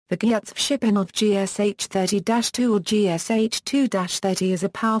The Gryazev-Shipunov GSh-30-2 or GSh-30 is a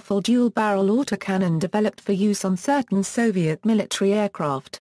powerful dual-barrel autocannon developed for use on certain Soviet military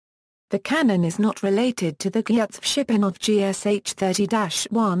aircraft. The cannon is not related to the Gryazev-Shipunov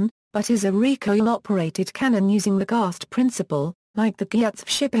GSh-30-1, but is a recoil-operated cannon using the Gast principle, like the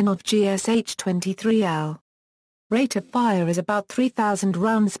Gryazev-Shipunov GSh-23L. Rate of fire is about 3,000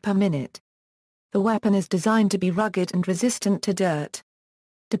 rounds per minute. The weapon is designed to be rugged and resistant to dirt.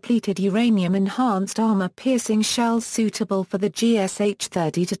 Depleted uranium-enhanced armor-piercing shells suitable for the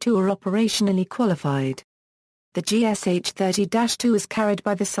GSh-30-2 are operationally qualified. The GSh-30-2 is carried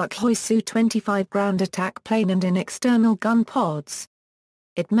by the Sukhoi Su-25 ground attack plane and in external gun pods.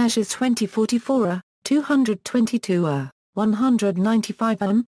 It measures 2044 222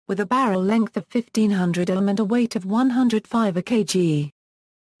 195 with a barrel length of 1500 and a weight of 105 kg.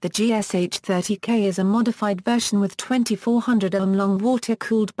 The GSh-30K is a modified version with 2400 long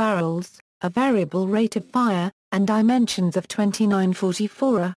water-cooled barrels, a variable rate of fire, and dimensions of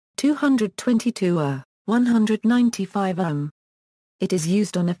 2944 222 195 It is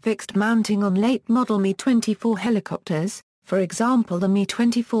used on a fixed mounting on late-model Mi-24 helicopters, for example the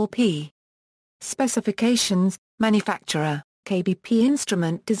Mi-24P. Specifications: Manufacturer, KBP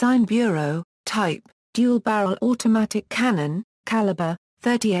Instrument Design Bureau, Type, Dual-Barrel Automatic Cannon, Caliber,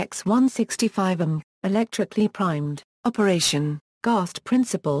 30x165 electrically primed, Operation, Gast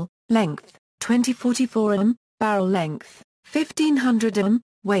Principle, Length, 2044 Barrel Length, 1500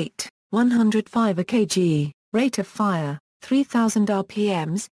 Weight, 105 kg, Rate of Fire, 3000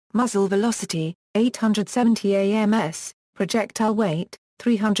 rpms, Muzzle Velocity, 870 ams, Projectile Weight,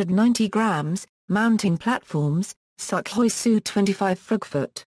 390 grams, Mounting Platforms, Sukhoi Su-25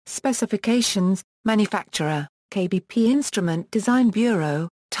 Frogfoot. Specifications: Manufacturer, KBP Instrument Design Bureau,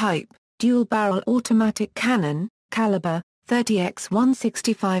 Type, Dual-Barrel Automatic Cannon, Caliber,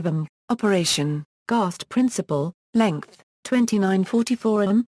 30x165 Operation, Gast Principle, Length,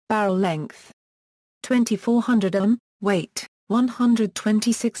 2944 Barrel Length, 2400 Weight,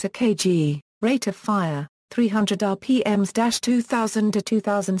 126 kg, Rate of Fire, 300 rpms-2000 to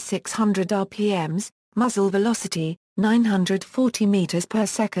 2600 rpms, Muzzle Velocity, 940 meters per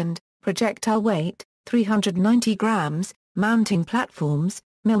second, Projectile Weight, 390 grams, Mounting Platforms,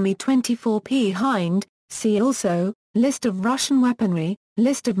 Mi-24P Hind. See also, List of Russian weaponry,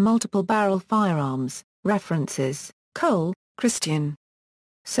 List of multiple barrel firearms. References: Cole, Christian.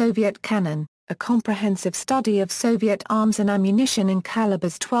 Soviet Cannon, a comprehensive study of Soviet arms and ammunition in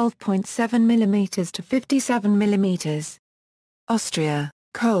calibers 12.7 mm to 57 mm. Austria,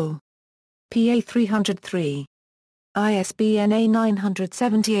 Cole. PA 303. ISBN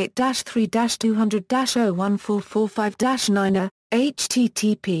A978-3-200-01445-9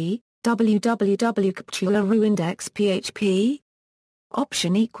 http www.captularuindex.php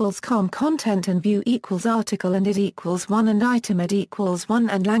Option equals com content and view equals article and id equals 1 and item id equals 1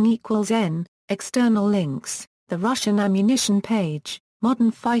 and lang equals n. External links: the Russian ammunition page,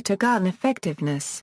 Modern Fighter Gun Effectiveness.